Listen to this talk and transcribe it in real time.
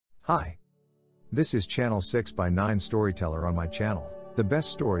Hi. This is Channel 6 by 9 Storyteller on my channel. The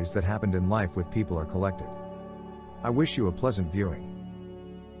best stories that happened in life with people are collected. I wish you a pleasant viewing.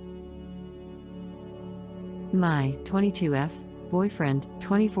 My 22F boyfriend,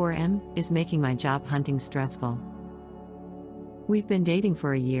 24M, is making my job hunting stressful. We've been dating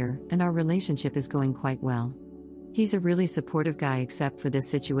for a year, and our relationship is going quite well. He's a really supportive guy except for this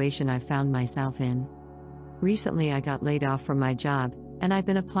situation I found myself in. Recently I got laid off from my job, and I've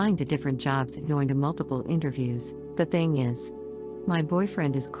been applying to different jobs and going to multiple interviews. The thing is, my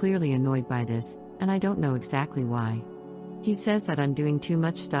boyfriend is clearly annoyed by this, and I don't know exactly why. He says that I'm doing too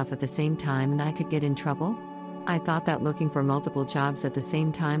much stuff at the same time and I could get in trouble. I thought that looking for multiple jobs at the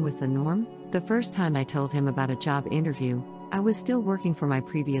same time was the norm. The first time I told him about a job interview, I was still working for my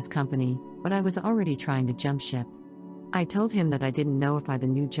previous company, but I was already trying to jump ship. I told him that I didn't know if the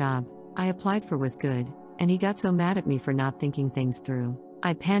new job I applied for was good, and he got so mad at me for not thinking things through.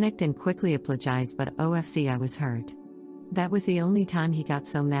 I panicked and quickly apologized, but OFC, I was hurt. That was the only time he got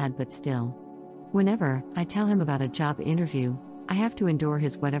so mad, but still. Whenever I tell him about a job interview, I have to endure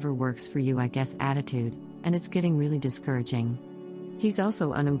his whatever works for you I guess attitude, and it's getting really discouraging. He's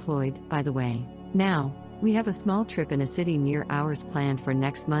also unemployed, by the way. Now, we have a small trip in a city near ours planned for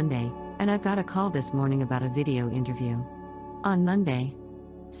next Monday, and I've got a call this morning about a video interview. On Monday.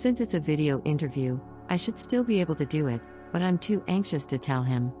 Since it's a video interview, I should still be able to do it, but I'm too anxious to tell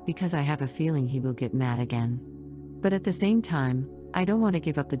him because I have a feeling he will get mad again. But at the same time, I don't want to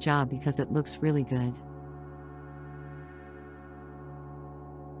give up the job because it looks really good.